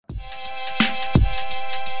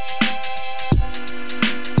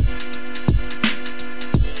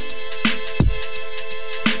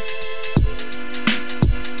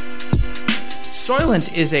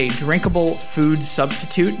Soylent is a drinkable food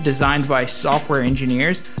substitute designed by software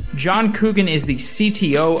engineers. John Coogan is the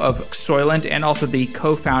CTO of Soylent and also the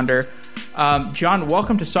co-founder. John,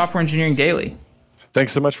 welcome to Software Engineering Daily.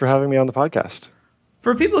 Thanks so much for having me on the podcast.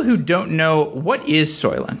 For people who don't know, what is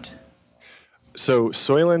Soylent? So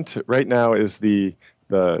Soylent right now is the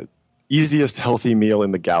easiest healthy meal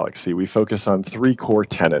in the galaxy. We focus on three core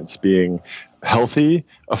tenets, being healthy,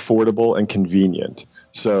 affordable, and convenient.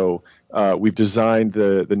 So we've designed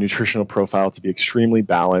the nutritional profile to be extremely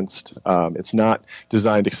balanced. It's not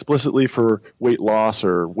designed explicitly for weight loss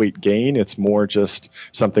or weight gain. It's more just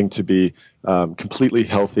something to be completely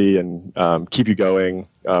healthy and keep you going,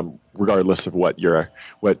 regardless of what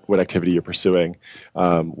activity you're pursuing.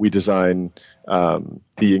 We design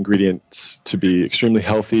the ingredients to be extremely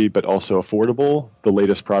healthy, but also affordable. The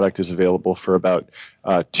latest product is available for about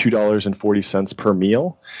 $2.40 per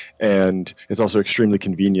meal. And it's also extremely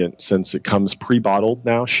convenient since it comes pre-bottled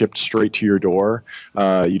now, shipped straight to your door.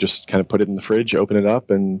 You just kind of put it in the fridge, open it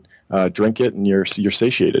up, and drink it, and you're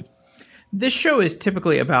satiated. This show is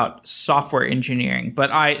typically about software engineering,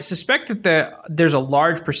 but I suspect that there's a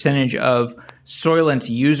large percentage of Soylent's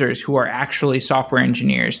users who are actually software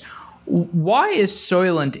engineers. Why is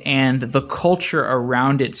Soylent and the culture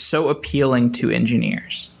around it so appealing to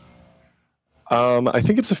engineers? I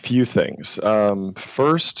think it's a few things.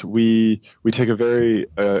 First, we take a very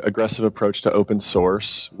aggressive approach to open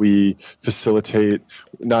source. We facilitate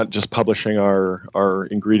not just publishing our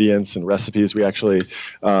ingredients and recipes. We actually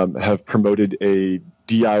have promoted a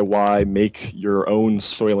DIY make your own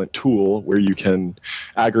Soylent tool where you can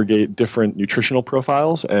aggregate different nutritional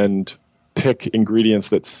profiles and pick ingredients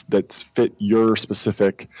that fit your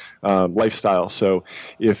specific lifestyle. So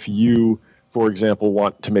if you, for example,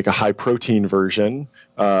 want to make a high protein version,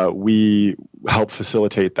 we help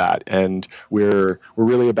facilitate that. And we're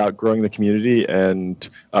really about growing the community and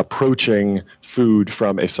approaching food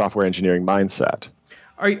from a software engineering mindset.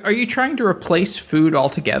 Are you trying to replace food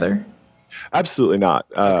altogether? Absolutely not.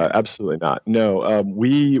 Absolutely not. No,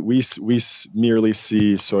 we merely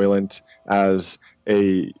see Soylent as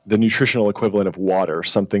the nutritional equivalent of water,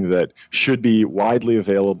 something that should be widely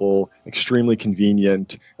available, extremely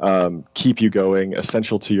convenient, keep you going,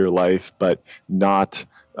 essential to your life, but not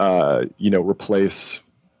replace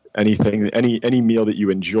anything, any meal that you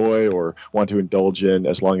enjoy or want to indulge in,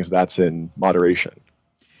 as long as that's in moderation.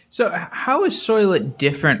 So how is Soylent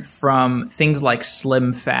different from things like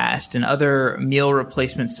Slim Fast and other meal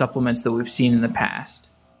replacement supplements that we've seen in the past?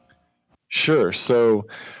 Sure. So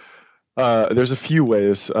there's a few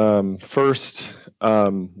ways. First,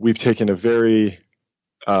 we've taken a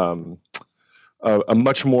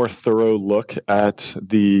much more thorough look at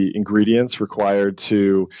the ingredients required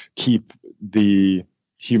to keep the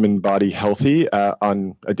human body healthy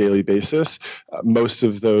on a daily basis. Most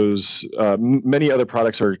of those, many other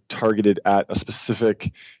products are targeted at a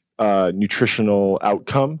specific nutritional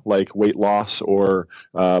outcome like weight loss or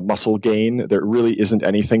muscle gain. There really isn't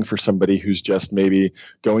anything for somebody who's just maybe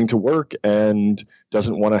going to work and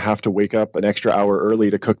doesn't want to have to wake up an extra hour early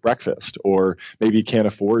to cook breakfast, or maybe can't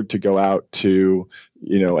afford to go out to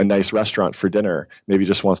a nice restaurant for dinner, maybe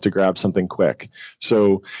just wants to grab something quick.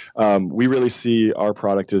 So we really see our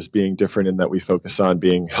product as being different in that we focus on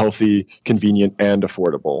being healthy, convenient, and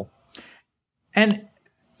affordable. And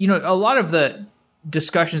a lot of the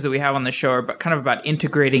discussions that we have on the show are about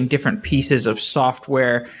integrating different pieces of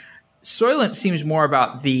software. Soylent seems more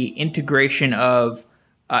about the integration of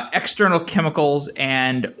external chemicals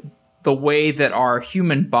and the way that our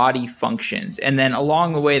human body functions. And then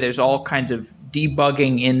along the way, there's all kinds of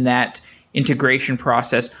debugging in that integration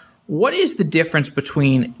process. What is the difference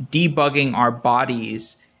between debugging our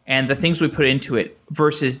bodies and the things we put into it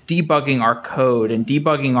versus debugging our code and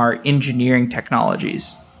debugging our engineering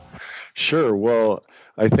technologies? Sure. Well,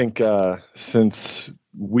 I think since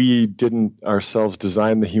we didn't ourselves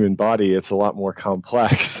design the human body, it's a lot more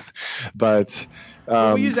complex. But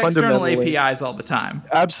we use external APIs all the time.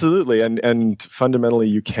 Absolutely. And fundamentally,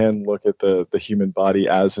 you can look at the human body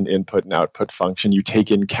as an input and output function. You take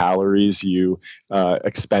in calories, you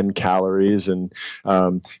expend calories. And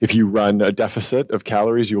if you run a deficit of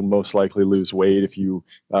calories, you'll most likely lose weight. If you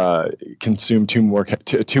consume too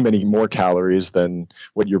many more calories than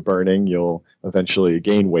what you're burning, you'll eventually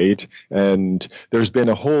gain weight. And there's been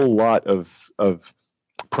a whole lot of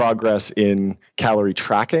progress in calorie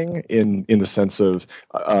tracking in the sense of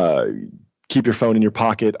keep your phone in your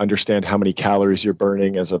pocket, understand how many calories you're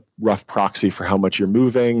burning as a rough proxy for how much you're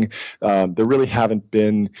moving. There really haven't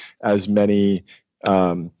been as many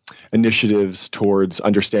initiatives towards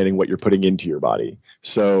understanding what you're putting into your body.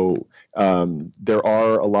 So there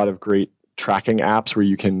are a lot of great tracking apps where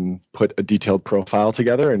you can put a detailed profile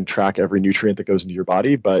together and track every nutrient that goes into your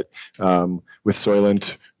body. But with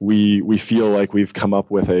Soylent, we feel like we've come up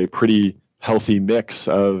with a pretty healthy mix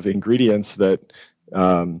of ingredients that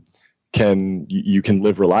you can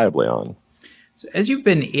live reliably on. So as you've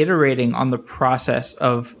been iterating on the process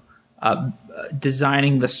of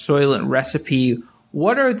designing the Soylent recipe,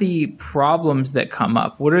 what are the problems that come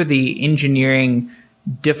up? What are the engineering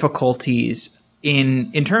difficulties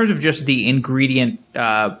in terms of just the ingredient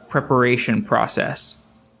preparation process?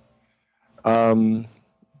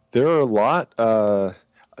 There are a lot.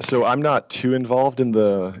 So I'm not too involved in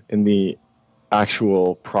the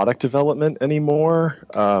actual product development anymore.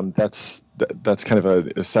 That's kind of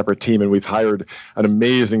a separate team, and we've hired an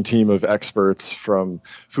amazing team of experts, from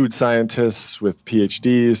food scientists with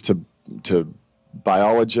PhDs to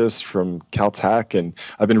biologists from Caltech, and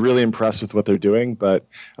I've been really impressed with what they're doing. But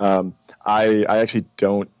I actually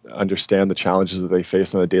don't understand the challenges that they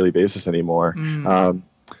face on a daily basis anymore.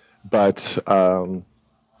 But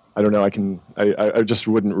I don't know. I just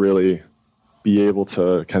wouldn't really be able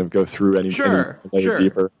to kind of go through any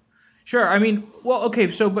deeper. Sure. I mean, well,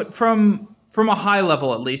 okay. So, but from a high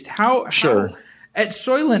level, at least, how at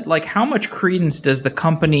Soylent, like, how much credence does the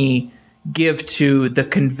company give to the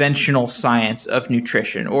conventional science of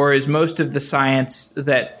nutrition, or is most of the science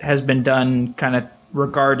that has been done kind of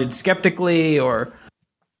regarded skeptically? Or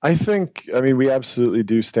I mean, we absolutely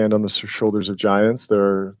do stand on the shoulders of giants.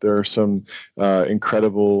 There are some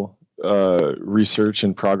incredible research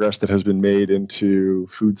and progress that has been made into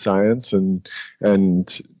food science and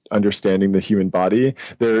understanding the human body.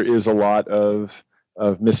 There is a lot of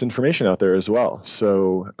misinformation out there as well.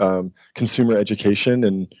 So consumer education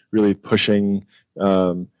and really pushing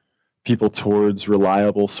people towards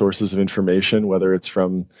reliable sources of information, whether it's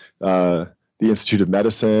from the Institute of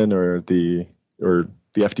Medicine or the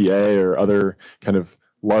FDA or other kind of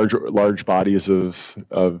large bodies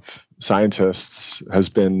of scientists, has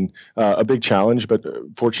been a big challenge. But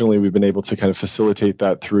fortunately, we've been able to kind of facilitate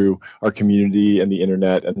that through our community and the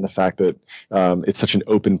internet, and the fact that it's such an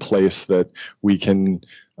open place that we can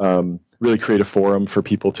really create a forum for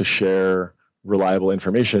people to share reliable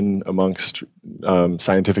information amongst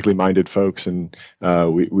scientifically minded folks. And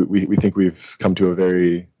we think we've come to a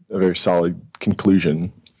very solid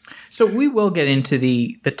conclusion. So we will get into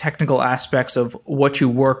the technical aspects of what you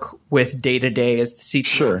work with day to day as the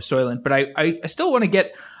CTO of Soylent, but I still want to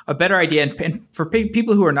get a better idea, and for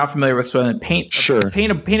people who are not familiar with Soylent, paint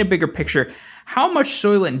a bigger picture. How much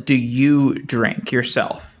Soylent do you drink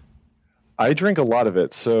yourself? I drink a lot of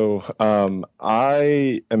it. So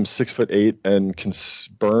I am 6'8" and can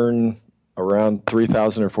burn around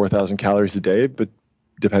 3,000 or 4,000 calories a day, but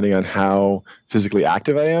depending on how physically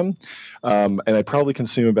active I am. And I probably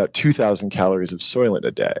consume about 2,000 calories of Soylent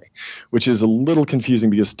a day, which is a little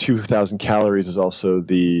confusing because 2,000 calories is also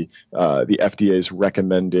the FDA's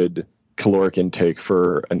recommended caloric intake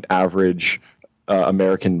for an average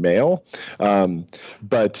American male.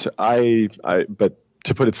 But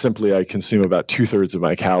to put it simply, I consume about 2/3 of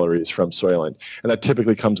my calories from Soylent. And that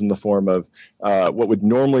typically comes in the form of what would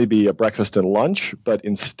normally be a breakfast and lunch, but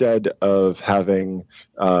instead of having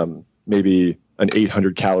maybe an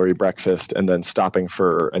 800-calorie breakfast and then stopping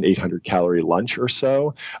for an 800-calorie lunch or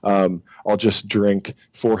so, I'll just drink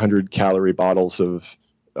 400-calorie bottles of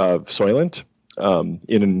Soylent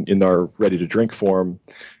in our ready-to-drink form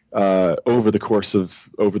over the course of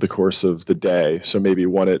the day. So maybe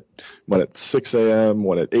one at 6 a.m.,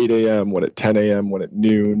 one at 8 a.m., one at 10 a.m., one at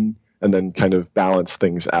noon, and then kind of balance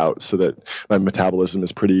things out so that my metabolism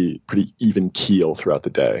is pretty even keel throughout the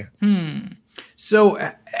day. So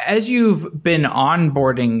as you've been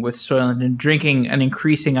onboarding with Soylent and drinking an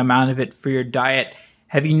increasing amount of it for your diet,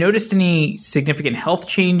 have you noticed any significant health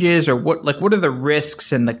changes, or what are the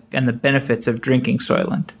risks and the benefits of drinking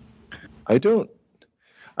Soylent? I don't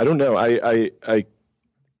know.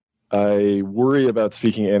 I worry about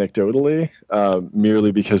speaking anecdotally,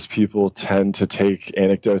 merely because people tend to take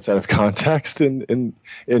anecdotes out of context in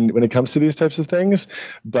when it comes to these types of things.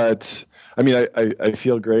 But I mean, I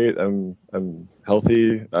feel great. I'm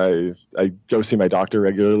healthy. I go see my doctor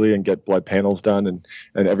regularly and get blood panels done, and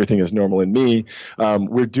everything is normal in me.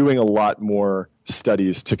 We're doing a lot more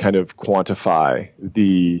studies to kind of quantify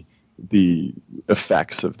the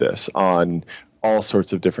effects of this on all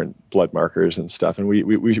sorts of different blood markers and stuff, and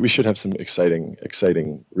we should have some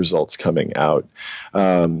exciting results coming out.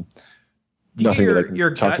 Nothing that I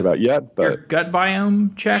can talk about yet, but your gut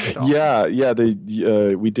biome check at all? Yeah.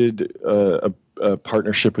 We did a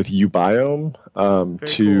partnership with uBiome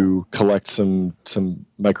to collect some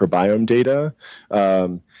microbiome data,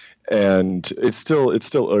 And it's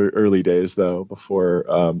still early days though before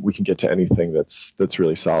we can get to anything that's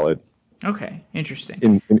really solid. Okay,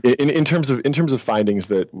 interesting. In terms of findings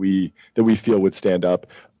that we feel would stand up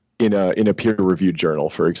in a peer-reviewed journal,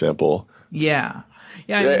 for example. Yeah.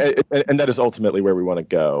 And that is ultimately where we want to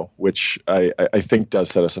go, which I think does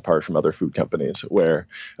set us apart from other food companies, where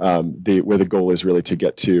the goal is really to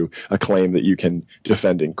get to a claim that you can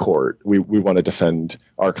defend in court. We want to defend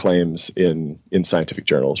our claims in scientific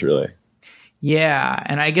journals, really. Yeah,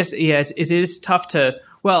 and I guess it is tough to.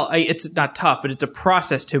 Well, it's not tough, but it's a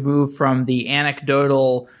process to move from the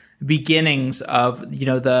anecdotal beginnings of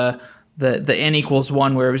the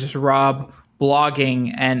N=1, where it was just Rob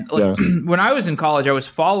blogging, and when I was in college, I was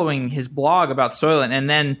following his blog about Soylent, and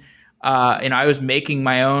then I was making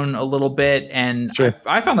my own a little bit, and sure.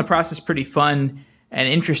 I found the process pretty fun and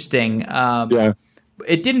interesting.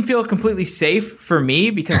 It didn't feel completely safe for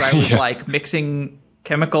me because I was like mixing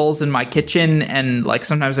chemicals in my kitchen, and like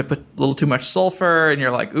sometimes I put a little too much sulfur, and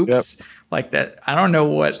you're like, oops. Yep. Like that, I don't know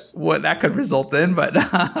what that could result in, but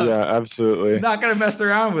yeah, absolutely, not gonna mess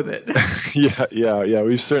around with it. yeah.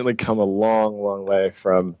 We've certainly come a long way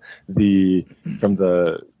from the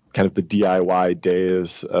kind of the DIY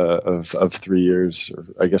days of 3 years, or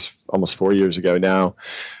I guess almost 4 years ago now.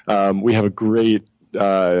 We have a great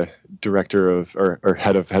director of or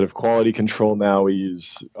head of quality control now. We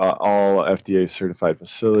use all FDA certified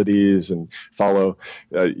facilities and follow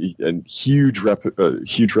a huge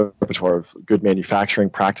repertoire of good manufacturing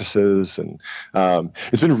practices, and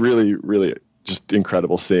it's been really just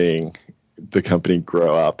incredible seeing the company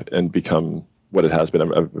grow up and become what it has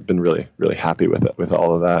been. I've been really happy with it, with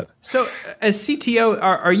all of that. So as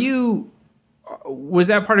CTO, was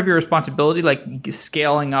that part of your responsibility, like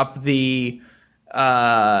scaling up the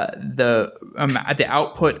output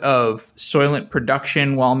of Soylent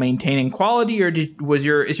production while maintaining quality, or is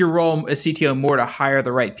your role as CTO more to hire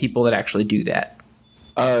the right people that actually do that?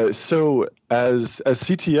 So as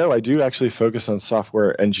CTO, I do actually focus on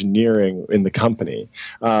software engineering in the company.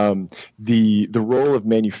 The role of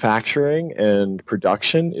manufacturing and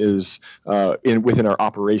production is within our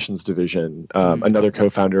operations division. Another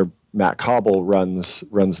co-founder, Matt Cobble, runs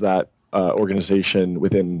that organization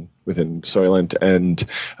within Soylent, and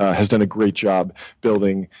has done a great job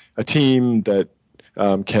building a team that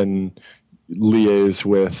can liaise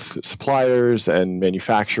with suppliers and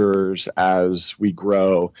manufacturers as we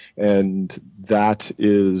grow. And that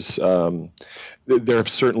is, there have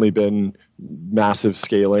certainly been massive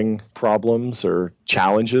scaling problems or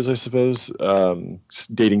challenges, I suppose,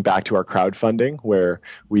 dating back to our crowdfunding, where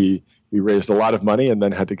we raised a lot of money and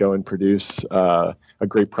then had to go and produce a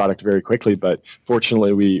great product very quickly. But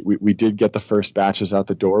fortunately, we did get the first batches out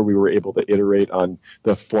the door. We were able to iterate on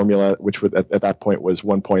the formula, which at that point was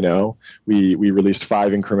 1.0. We released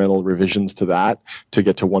 5 incremental revisions to that to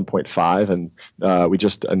get to 1.5, and we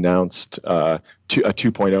just announced a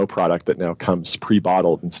 2.0 product that now comes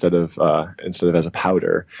pre-bottled instead of as a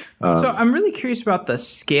powder. So I'm really curious about the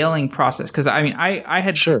scaling process, because I mean I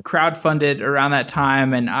had crowdfunded around that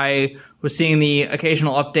time, and I was seeing the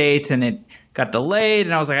occasional updates, and it got delayed,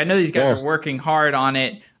 and I was like, I know these guys are working hard on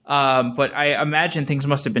it, but I imagine things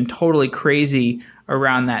must have been totally crazy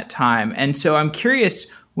around that time. And so I'm curious,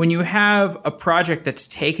 when you have a project that's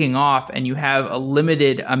taking off and you have a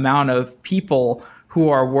limited amount of people who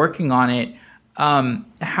are working on it,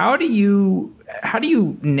 how do you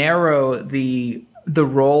narrow the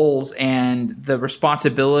roles and the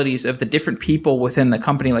responsibilities of the different people within the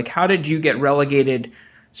company? Like, how did you get relegated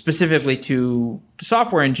specifically to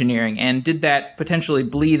software engineering, and did that potentially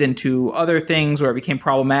bleed into other things where it became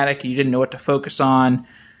problematic and you didn't know what to focus on?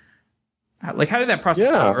 Like, how did that process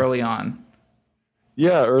go early on?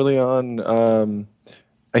 Yeah, early on,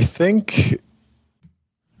 I think,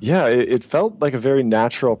 it felt like a very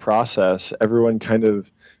natural process. Everyone kind of,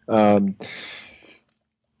 in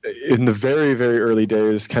the very, very early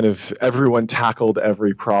days, kind of everyone tackled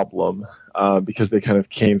every problem because they kind of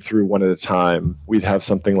came through one at a time. We'd have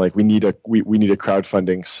something like we need a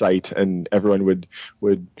crowdfunding site, and everyone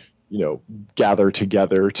would gather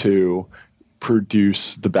together to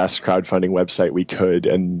produce the best crowdfunding website we could,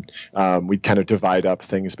 and we'd kind of divide up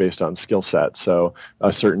things based on skill set. So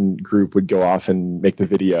a certain group would go off and make the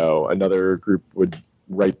video, another group would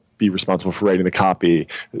be responsible for writing the copy.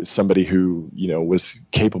 Somebody who was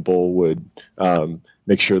capable would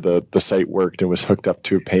make sure the site worked and was hooked up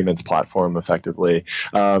to a payments platform effectively.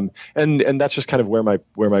 And that's just kind of where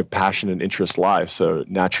my passion and interest lie. So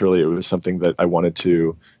naturally, it was something that I wanted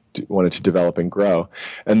to develop and grow.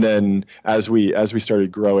 And then as we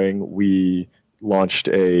started growing, we launched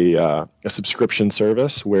a subscription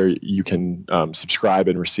service where you can subscribe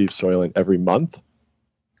and receive Soylent every month.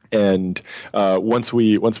 And once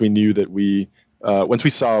we knew that once we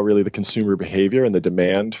saw really the consumer behavior and the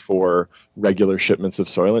demand for regular shipments of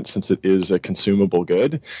Soylent, since it is a consumable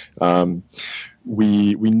good,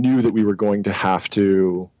 we knew that we were going to have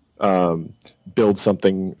to build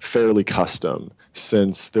something fairly custom,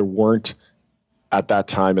 since there weren't at that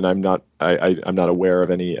time, and I'm not aware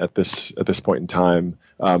of any at this point in time,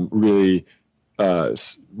 really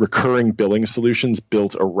recurring billing solutions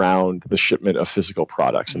built around the shipment of physical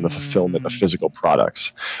products and the fulfillment of physical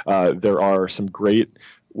products. There are some great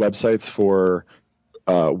websites for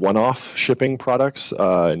one-off shipping products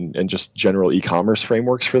and just general e-commerce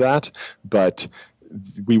frameworks for that, but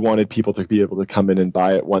we wanted people to be able to come in and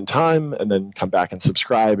buy it one time and then come back and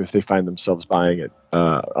subscribe if they find themselves buying it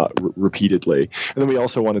repeatedly. And then we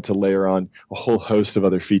also wanted to layer on a whole host of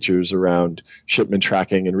other features around shipment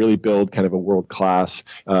tracking and really build kind of a world-class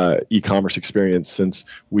e-commerce experience, since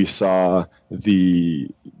we saw the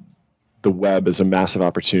web as a massive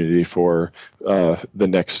opportunity for the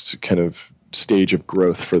next kind of stage of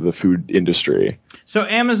growth for the food industry. So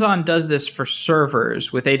Amazon does this for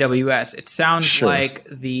servers with AWS. It sounds like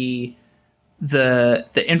the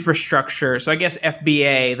infrastructure. So I guess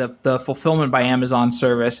FBA, the fulfillment by Amazon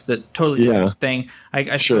service, the totally different thing.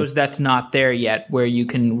 I suppose that's not there yet, where you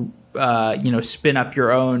can spin up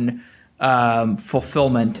your own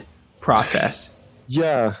fulfillment process.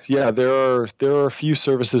 Yeah. There are a few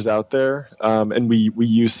services out there, and we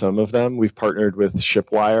use some of them. We've partnered with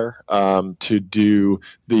Shipwire to do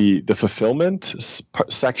the fulfillment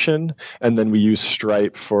section, and then we use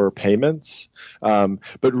Stripe for payments.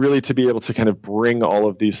 But really, to be able to kind of bring all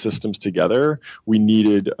of these systems together, we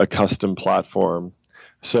needed a custom platform.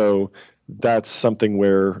 So that's something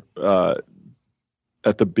where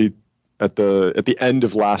at the end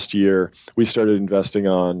of last year, we started investing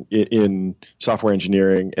in software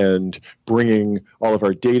engineering and bringing all of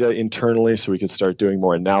our data internally so we could start doing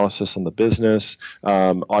more analysis on the business,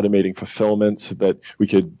 automating fulfillment so that we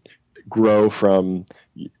could grow from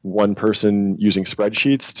one person using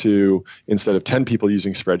spreadsheets to, instead of 10 people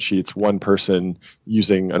using spreadsheets, one person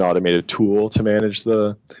using an automated tool to manage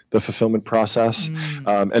the fulfillment process.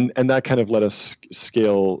 And that kind of let us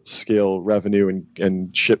scale revenue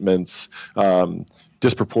and shipments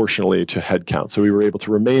disproportionately to headcount. So we were able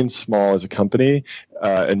to remain small as a company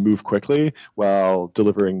and move quickly while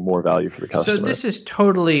delivering more value for the customer. So this is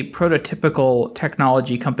totally prototypical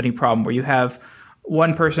technology company problem, where you have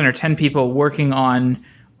one person or 10 people working on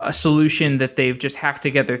a solution that they've just hacked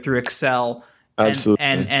together through Excel. Absolutely.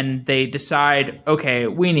 And they decide, okay,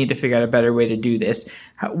 we need to figure out a better way to do this.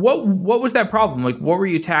 What was that problem? Like, what were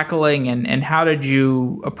you tackling, and how did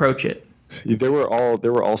you approach it? There were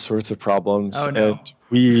all sorts of problems. Oh, no.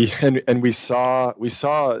 And we saw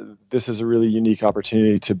this as a really unique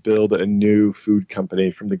opportunity to build a new food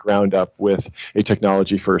company from the ground up with a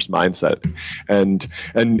technology first mindset,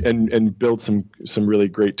 and build some really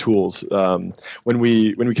great tools. When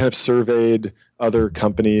we kind of surveyed other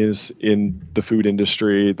companies in the food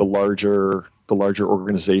industry, the larger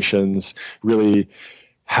organizations really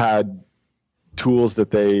had tools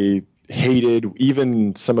that they hated.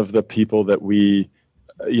 Even some of the people that we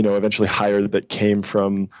eventually hired that came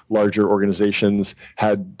from larger organizations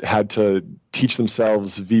had to teach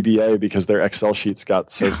themselves VBA because their Excel sheets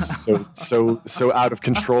got so out of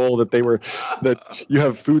control that you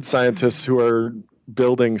have food scientists who are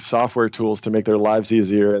building software tools to make their lives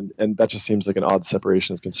easier, and that just seems like an odd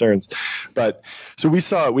separation of concerns. But so we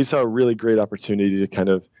saw a really great opportunity to kind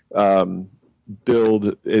of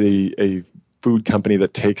build a food company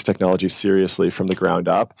that takes technology seriously from the ground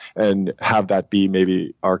up, and have that be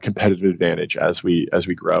maybe our competitive advantage as we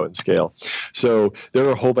grow and scale. So there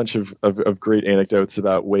are a whole bunch of great anecdotes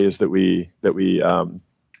about ways that we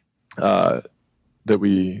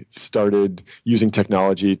started using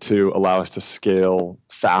technology to allow us to scale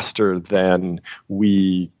faster than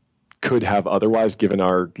we could have otherwise, given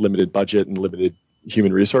our limited budget and limited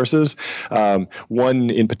human resources.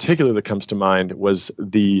 One in particular that comes to mind was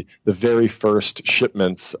the very first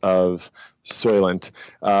shipments of Soylent.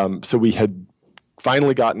 So we had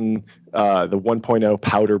finally gotten the 1.0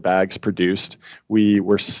 powder bags produced. We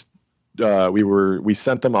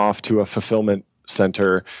sent them off to a fulfillment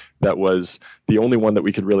center that was the only one that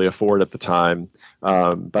we could really afford at the time,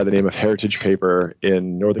 by the name of Heritage Paper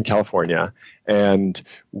in Northern California, and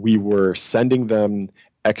we were sending them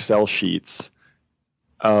Excel sheets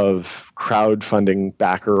of crowdfunding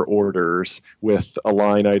backer orders with a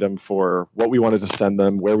line item for what we wanted to send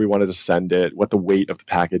them, where we wanted to send it, what the weight of the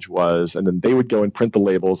package was, and then they would go and print the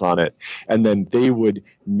labels on it, and then they would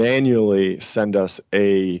manually send us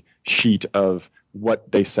a sheet of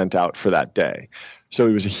what they sent out for that day. So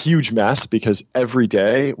it was a huge mess because every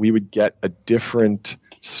day we would get a different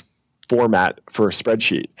format for a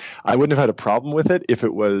spreadsheet. I wouldn't have had a problem with it if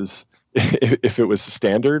it was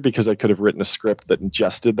standard, because I could have written a script that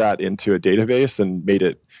ingested that into a database and made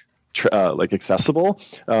it accessible.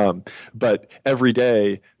 But every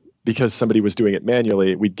day, because somebody was doing it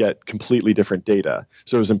manually, we'd get completely different data.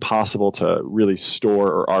 So it was impossible to really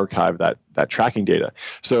store or archive that tracking data.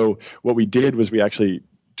 So what we did was we actually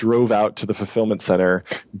drove out to the fulfillment center,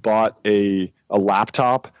 bought a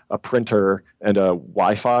laptop, a printer, and a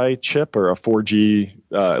Wi-Fi chip or a 4G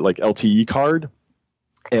LTE card,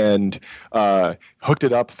 and hooked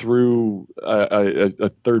it up through a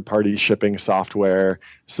third-party shipping software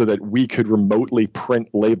so that we could remotely print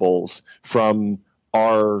labels from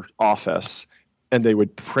our office, and they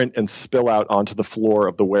would print and spill out onto the floor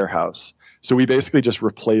of the warehouse. So we basically just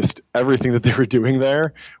replaced everything that they were doing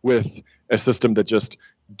there with a system that just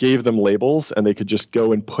gave them labels, and they could just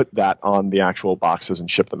go and put that on the actual boxes and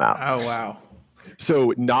ship them out. Oh, wow.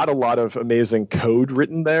 So not a lot of amazing code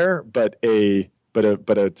written there, but a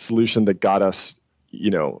solution that got us,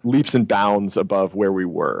 leaps and bounds above where we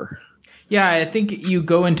were. Yeah, I think you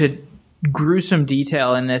go into gruesome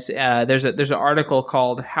detail in this. There's an article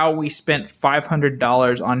called "How We Spent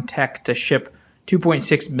 $500 on Tech to Ship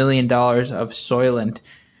 $2.6 million of Soylent."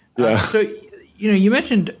 Yeah. So you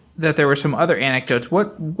mentioned that there were some other anecdotes.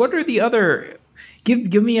 What are the other?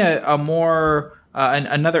 Give me a more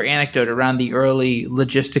another anecdote around the early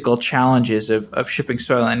logistical challenges of shipping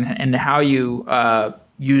Soylent and how you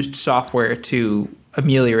used software to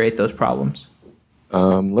ameliorate those problems.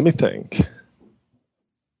 Let me think.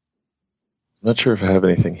 I'm not sure if I have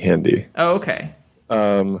anything handy. Oh, okay.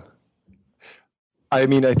 I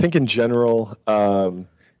think in general,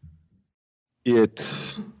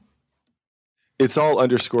 it's all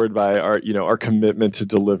underscored by our commitment to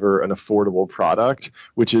deliver an affordable product,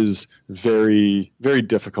 which is very, very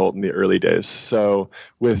difficult in the early days. So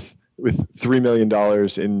with $3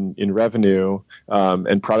 million in revenue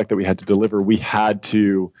and product that we had to deliver, we had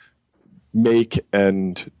to make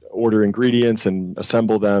and order ingredients and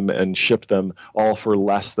assemble them and ship them all for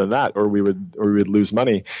less than that, or we would lose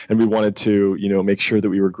money. And we wanted to make sure that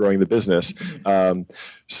we were growing the business.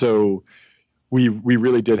 So we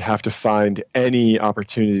really did have to find any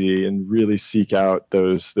opportunity and really seek out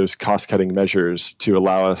those cost-cutting measures to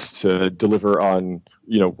allow us to deliver on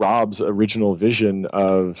Rob's original vision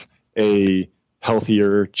of a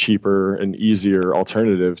healthier, cheaper, and easier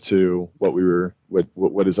alternative to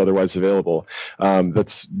what is otherwise available.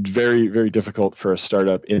 That's very, very difficult for a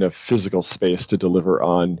startup in a physical space to deliver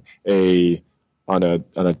on a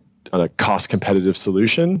cost-competitive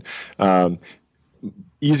solution.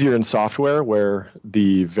 Easier in software, where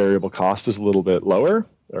the variable cost is a little bit lower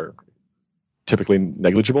or typically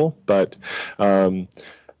negligible, but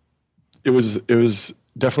it was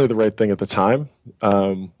definitely the right thing at the time.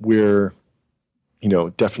 We're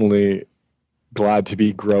definitely glad to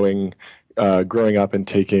be growing up and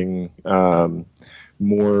taking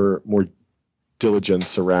more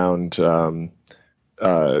diligence around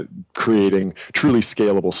creating truly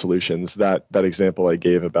scalable solutions. That example I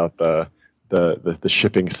gave about the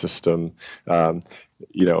shipping system,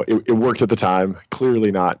 it worked at the time.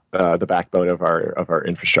 Clearly not the backbone of our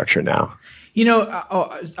infrastructure now.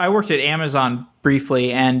 I worked at Amazon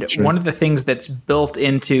briefly, and Sure. One of the things that's built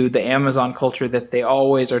into the Amazon culture that they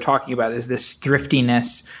always are talking about is this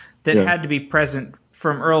thriftiness that had to be present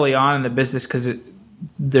from early on in the business, because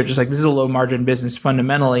they're just like, this is a low margin business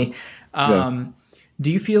fundamentally.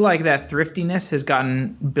 Do you feel like that thriftiness has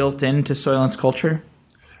gotten built into Soylent's culture?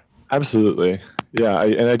 Absolutely. Yeah.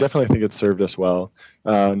 And I definitely think it served us well.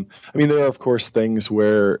 There are, of course, things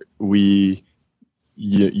where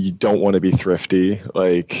you don't want to be thrifty,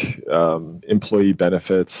 like employee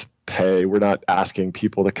benefits, pay. We're not asking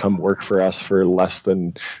people to come work for us for less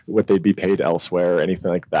than what they'd be paid elsewhere or anything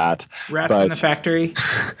like that. Rats in the factory.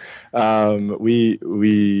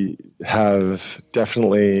 We have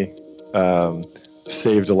definitely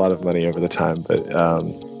saved a lot of money over the time, but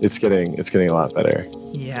it's getting a lot better.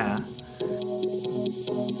 Yeah.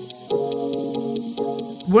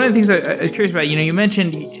 One of the things I was curious about, you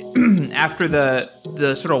mentioned after the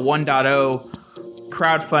sort of 1.0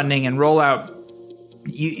 crowdfunding and rollout,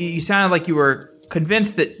 you sounded like you were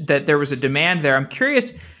convinced that there was a demand there. I'm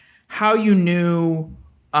curious how you knew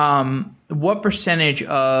what percentage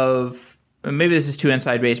of maybe this is too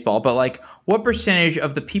inside baseball, but like what percentage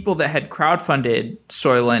of the people that had crowdfunded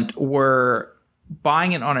Soylent were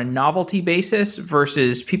buying it on a novelty basis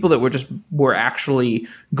versus people that were actually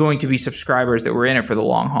going to be subscribers that were in it for the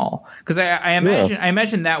long haul? Because I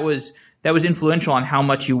imagine that was influential on how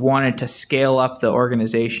much you wanted to scale up the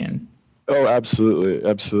organization. Oh, absolutely,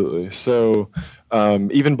 absolutely. So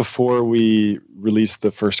even before we released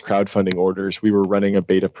the first crowdfunding orders, we were running a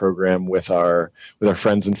beta program with our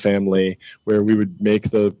friends and family where we would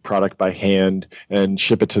make the product by hand and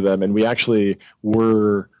ship it to them, and we actually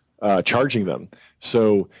were charging them.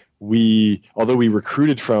 So although we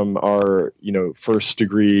recruited from our first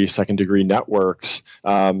degree, second degree networks,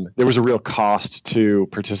 there was a real cost to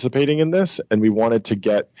participating in this, and we wanted to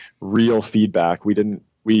get real feedback. We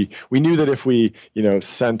knew that if we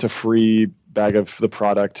sent a free bag of the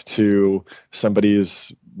product to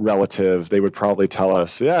somebody's relative, they would probably tell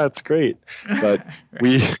us, yeah, it's great. But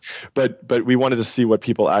right. we wanted to see what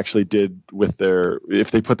people actually did with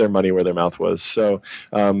if they put their money where their mouth was. So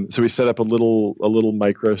we set up a little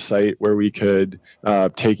micro site where we could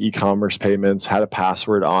take e-commerce payments, had a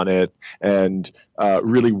password on it, and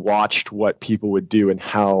really watched what people would do and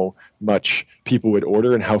how much people would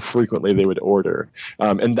order and how frequently they would order.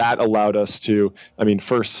 And that allowed us to,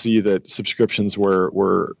 first see that subscriptions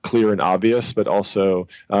were clear and obvious, but also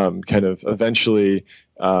kind of eventually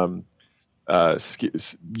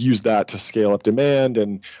use that to scale up demand.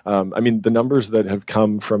 And the numbers that have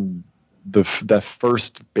come from the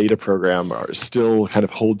first beta program are still kind of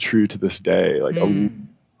hold true to this day. Like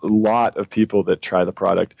a lot of people that try the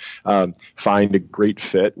product find a great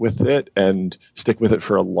fit with it and stick with it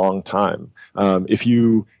for a long time. If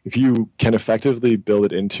you can effectively build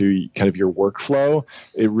it into kind of your workflow,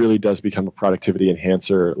 it really does become a productivity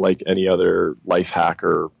enhancer like any other life hack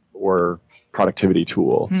or productivity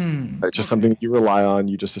tool. It's just something that you rely on.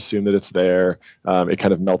 You just assume that it's there. It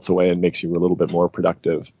kind of melts away and makes you a little bit more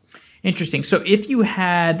productive. Interesting. So if you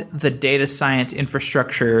had the data science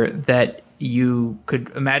infrastructure that you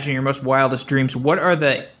could imagine your most wildest dreams, what are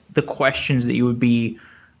the questions that you would be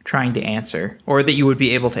trying to answer or that you would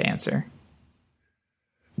be able to answer?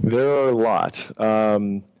 There are a lot.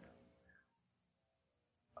 I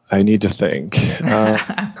need to think.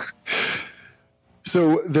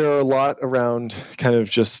 So there are a lot around kind of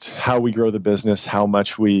just how we grow the business, how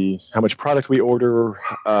much product we order,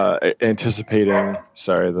 anticipating.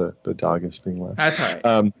 Sorry, the dog is being loud. That's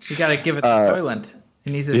all right. You got to give it to Soylent.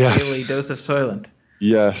 It needs a daily dose of Soylent.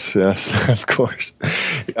 Yes, of course.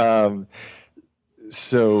 So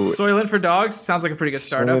Soylent for dogs sounds like a pretty good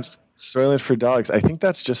startup. Soylent for dogs. I think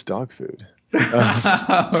that's just dog food.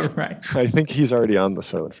 Right. I think he's already on the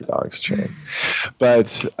Soylent for Dogs train.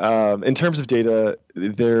 But in terms of data,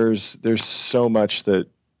 there's so much that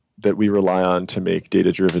we rely on to make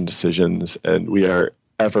data-driven decisions, and we are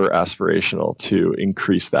ever aspirational to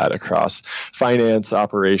increase that across finance,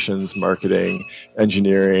 operations, marketing,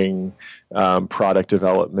 engineering, product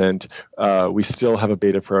development. We still have a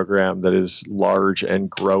beta program that is large and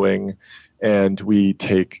growing, and we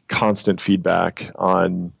take constant feedback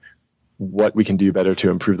on what we can do better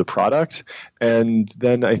to improve the product. And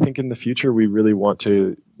then I think in the future, we really want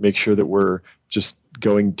to make sure that we're just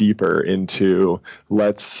going deeper into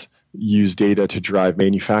let's use data to drive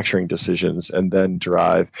manufacturing decisions and then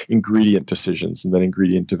drive ingredient decisions and then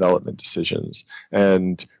ingredient development decisions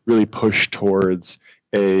and really push towards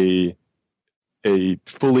a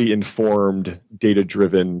fully informed,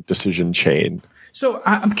 data-driven decision chain. So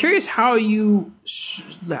I'm curious how your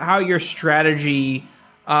strategy,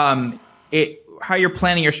 how you're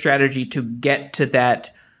planning your strategy to get to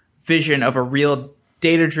that vision of a real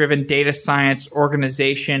data-driven data science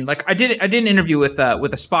organization. Like I did an interview with a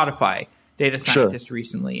Spotify data scientist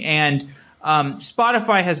recently, and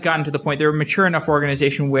Spotify has gotten to the point they're a mature enough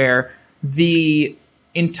organization where the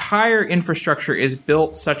entire infrastructure is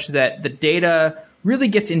built such that the data really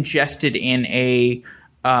gets ingested in a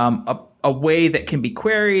way that can be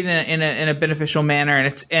queried in a beneficial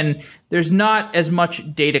manner, and there's not as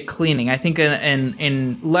much data cleaning. I think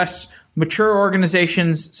in less mature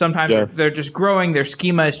organizations, sometimes they're just growing, their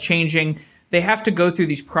schema is changing. They have to go through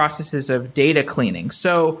these processes of data cleaning.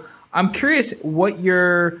 So I'm curious what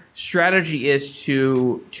your strategy is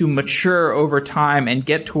to mature over time and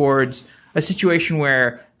get towards a situation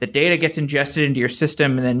where the data gets ingested into your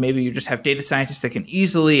system, and then maybe you just have data scientists that can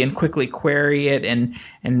easily and quickly query it, and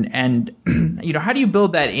how do you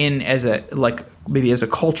build that in as a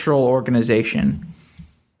cultural organization?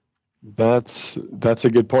 That's a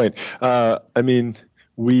good point.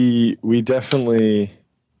 We definitely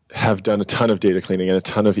have done a ton of data cleaning and a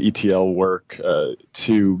ton of ETL work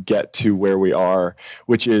to get to where we are,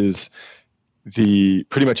 which is the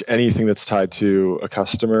pretty much anything that's tied to a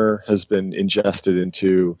customer has been ingested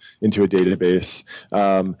into a database.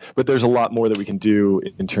 But there's a lot more that we can do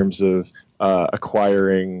in terms of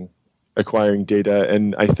acquiring data,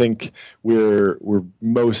 and I think we're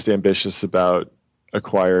most ambitious about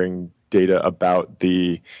acquiring data about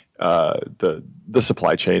the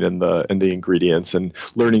supply chain and the ingredients, and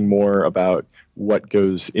learning more about what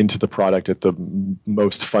goes into the product at the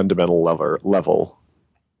most fundamental level.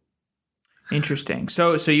 Interesting.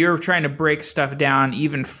 So you're trying to break stuff down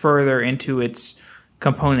even further into its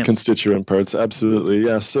constituent parts. Absolutely.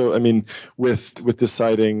 Yeah. So, I mean, with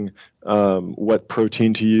deciding what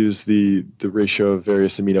protein to use, the ratio of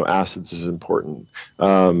various amino acids is important.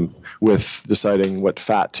 With deciding what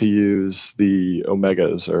fat to use, the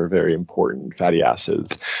omegas are very important, fatty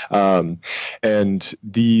acids. And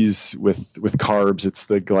these with carbs, it's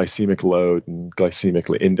the glycemic load and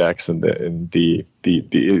glycemic index and the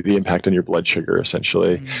impact on your blood sugar,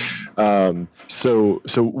 essentially. So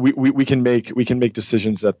we can make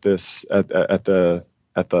decisions at the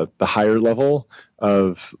higher level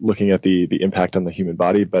of looking at the impact on the human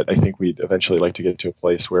body, but I think we'd eventually like to get to a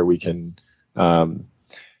place where we can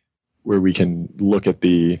look at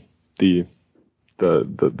the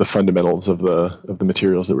fundamentals of the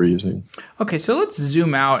materials that we're using. Okay, so let's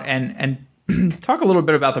zoom out and talk a little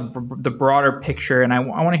bit about the broader picture, and I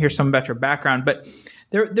want to hear some about your background. But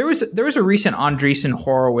there was a recent Andreessen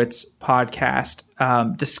Horowitz podcast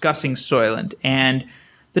discussing Soylent, and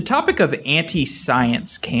the topic of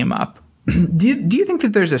anti-science came up. Do you think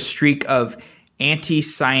that there's a streak of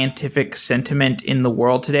anti-scientific sentiment in the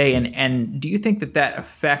world today, and do you think that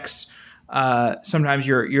affects sometimes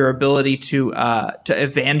your ability to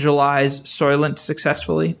evangelize Soylent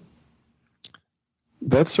successfully?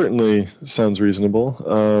 That certainly sounds reasonable.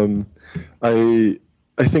 I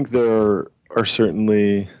think there are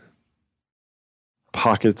certainly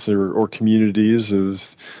pockets or communities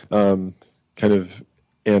of kind of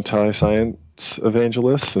anti-science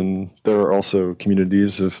evangelists, and there are also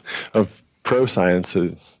communities of pro-science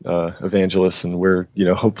evangelists, and we're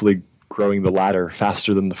hopefully growing the latter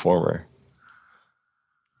faster than the former.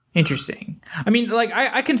 Interesting. I mean, like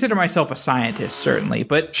I consider myself a scientist, certainly,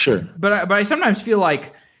 but sure. But I sometimes feel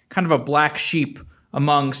like kind of a black sheep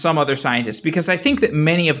among some other scientists, because I think that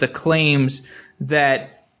many of the claims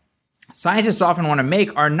that scientists often want to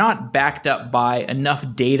make are not backed up by enough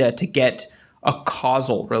data to get a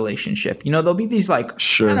causal relationship. There'll be these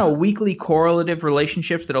weekly correlative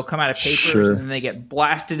relationships that'll come out of papers, and then they get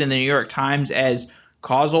blasted in the New York Times as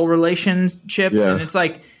causal relationships. Yeah. And it's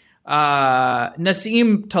like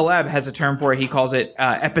Nassim Taleb has a term for it. He calls it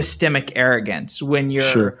epistemic arrogance, when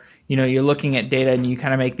you're looking at data and you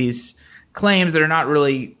kind of make these claims that are not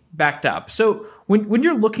really backed up. So when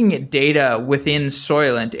you're looking at data within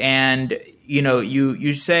Soylent, and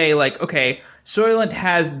you say like, okay, Soylent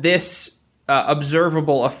has this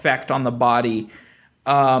observable effect on the body,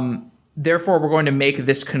 therefore we're going to make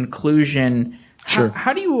this conclusion. Sure.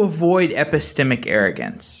 How do you avoid epistemic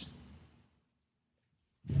arrogance?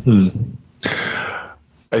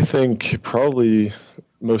 I think probably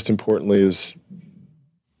most importantly is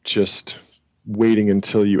just waiting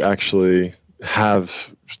until you actually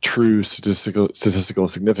have true statistical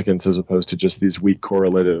significance, as opposed to just these weak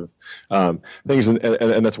correlative things,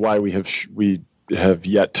 and that's why we have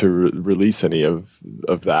yet to release any of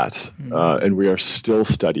that, and we are still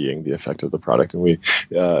studying the effect of the product. And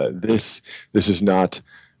this is not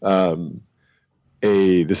a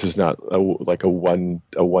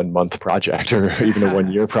 1 month project, or even a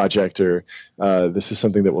 1 year project, or this is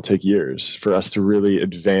something that will take years for us to really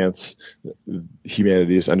advance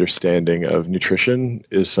humanity's understanding of nutrition.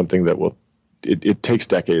 Is something that it takes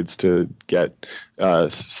decades to get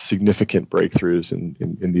significant breakthroughs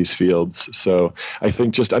in these fields. So I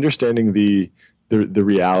think just understanding the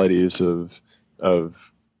realities of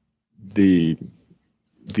the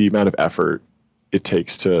amount of effort it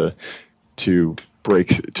takes to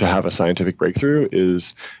have a scientific breakthrough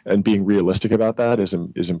and being realistic about that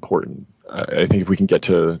is important. I think if we can get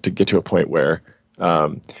to a point where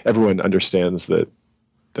everyone understands that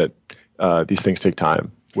these things take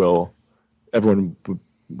time, everyone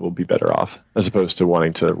will be better off, as opposed to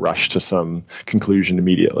wanting to rush to some conclusion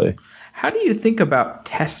immediately. How do you think about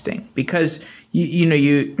testing? Because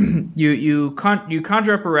you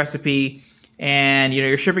conjure up a recipe, and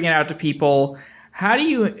you're shipping it out to people. How do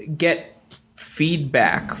you get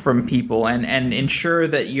feedback from people and ensure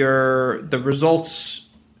that the results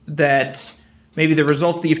that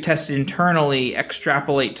you've tested internally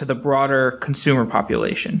extrapolate to the broader consumer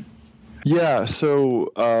population? Yeah.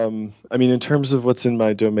 So, in terms of what's in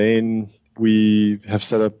my domain, we have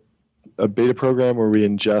set up a beta program where we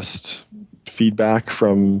ingest feedback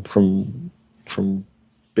from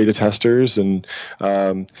beta testers, and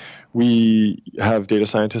we have data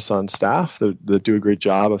scientists on staff that do a great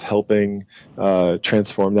job of helping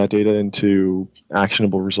transform that data into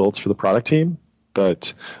actionable results for the product team.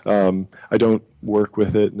 But I don't work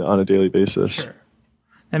with it on a daily basis. Sure.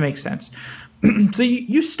 That makes sense. So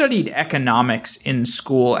you studied economics in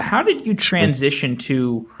school. How did you transition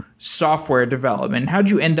to software development? How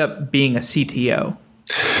did you end up being a CTO?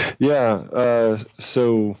 Yeah.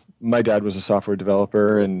 So my dad was a software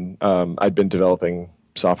developer, and I'd been developing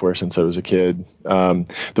software since I was a kid.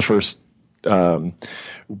 The first website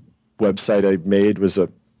I made was a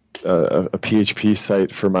PHP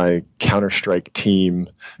site for my Counter-Strike team.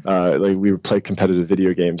 Like we would play competitive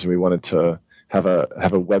video games, and we wanted to have a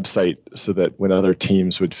website so that when other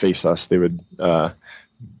teams would face us, they would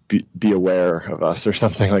be aware of us or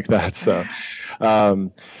something like that. So,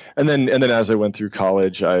 and then as I went through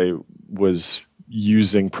college, I was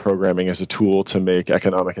using programming as a tool to make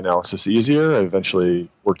economic analysis easier. I eventually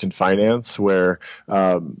worked in finance, where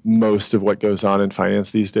most of what goes on in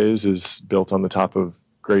finance these days is built on the top of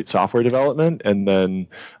great software development. And then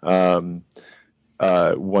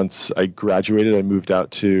once I graduated, I moved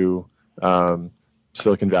out to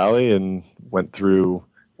Silicon Valley and went through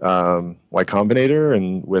Y Combinator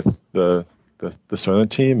and with the Soylent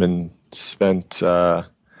team, and spent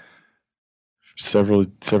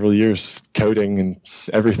several years coding and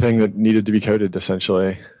everything that needed to be coded,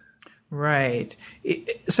 essentially. Right.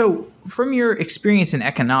 So from your experience in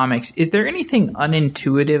economics, is there anything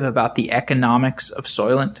unintuitive about the economics of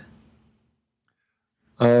Soylent?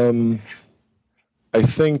 I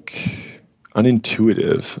think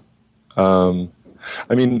unintuitive.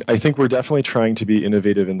 I mean, I think we're definitely trying to be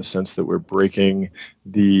innovative in the sense that we're breaking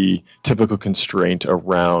the typical constraint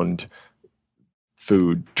around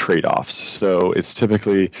food trade-offs. So it's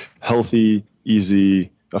typically healthy,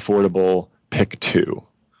 easy, affordable, pick two.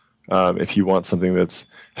 If you want something that's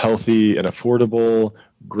healthy and affordable,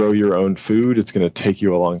 grow your own food, it's going to take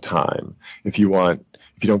you a long time. If you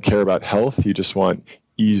don't care about health, you just want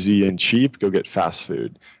easy and cheap, go get fast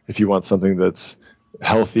food. If you want something that's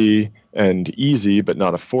healthy and easy but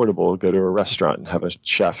not affordable, go to a restaurant and have a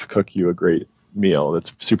chef cook you a great meal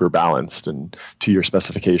that's super balanced and to your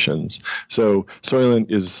specifications. So Soylent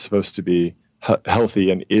is supposed to be healthy,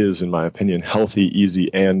 and is, in my opinion, healthy,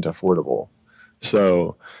 easy, and affordable.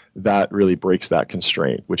 So that really breaks that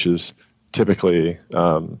constraint, which is typically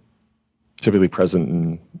present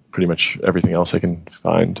in pretty much everything else I can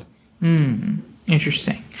find.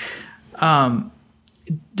 Interesting.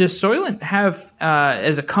 Does Soylent have,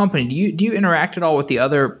 as a company, do you interact at all with the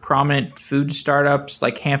other prominent food startups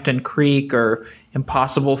like Hampton Creek or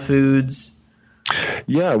Impossible Foods?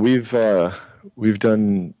 Yeah, we've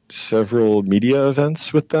done several media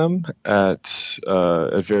events with them at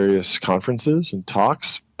various conferences and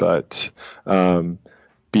talks, but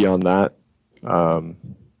beyond that, I'm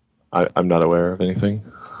not aware of anything.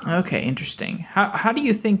 Okay, interesting. How do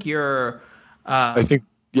you think you're? I think.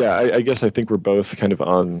 Yeah, I guess I think we're both kind of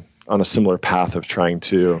on a similar path of trying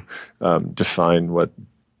to define what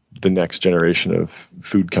the next generation of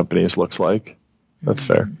food companies looks like. That's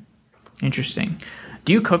fair. Interesting.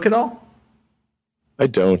 Do you cook at all? I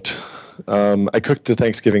don't. I cooked a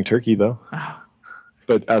Thanksgiving turkey though. Oh.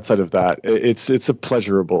 But outside of that, it's a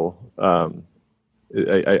pleasurable.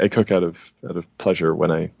 I cook out of pleasure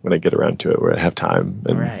when I get around to it, where I have time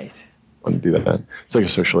and want to do that. It's like a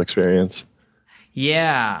social experience.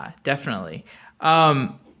 Yeah, definitely.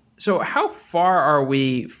 So how far are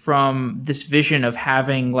we from this vision of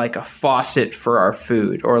having like a faucet for our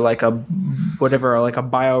food, or like a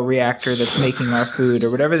bioreactor that's making our food,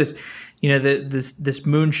 or whatever this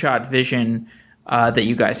moonshot vision that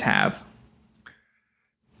you guys have?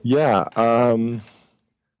 Yeah,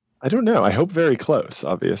 I don't know. I hope very close,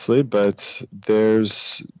 obviously, but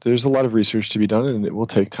there's a lot of research to be done, and it will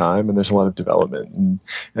take time, and there's a lot of development,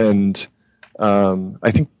 and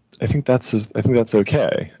I think that's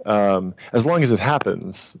okay. As long as it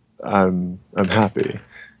happens, I'm happy.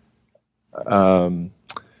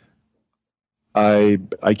 I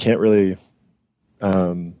can't really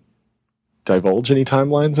divulge any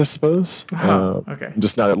timelines, I suppose. Okay. I'm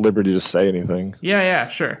just not at liberty to say anything. Yeah,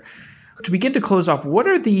 sure. To begin to close off, what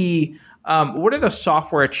are the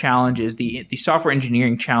software challenges, the software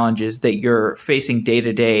engineering challenges that you're facing day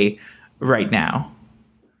to day right now?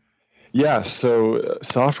 Yeah, so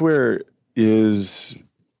software is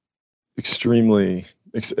extremely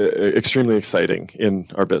exciting in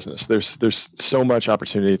our business. There's so much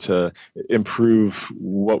opportunity to improve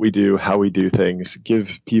what we do, how we do things,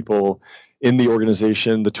 give people in the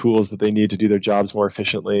organization the tools that they need to do their jobs more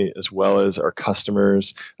efficiently, as well as our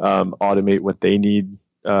customers automate what they need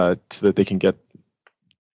so that they can get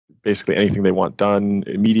basically anything they want done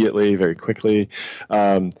immediately, very quickly.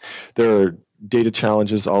 There are data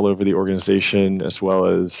challenges all over the organization, as well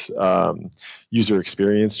as user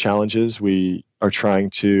experience challenges. We are trying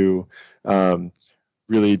to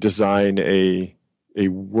really design a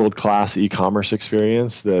world-class e-commerce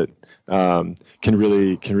experience that can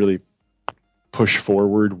really push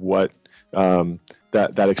forward what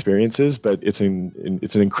that experience is. But it's an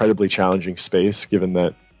incredibly challenging space, given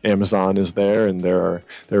that Amazon is there, and there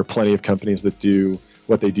are plenty of companies that do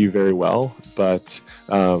what they do very well. But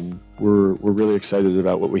we're really excited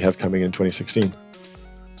about what we have coming in 2016.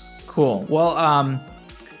 Cool. Well,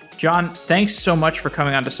 John, thanks so much for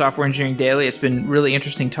coming on to Software Engineering Daily. It's been really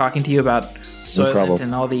interesting talking to you about Soylent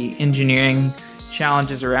and all the engineering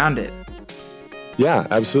challenges around it. Yeah,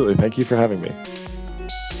 absolutely. Thank you for having me.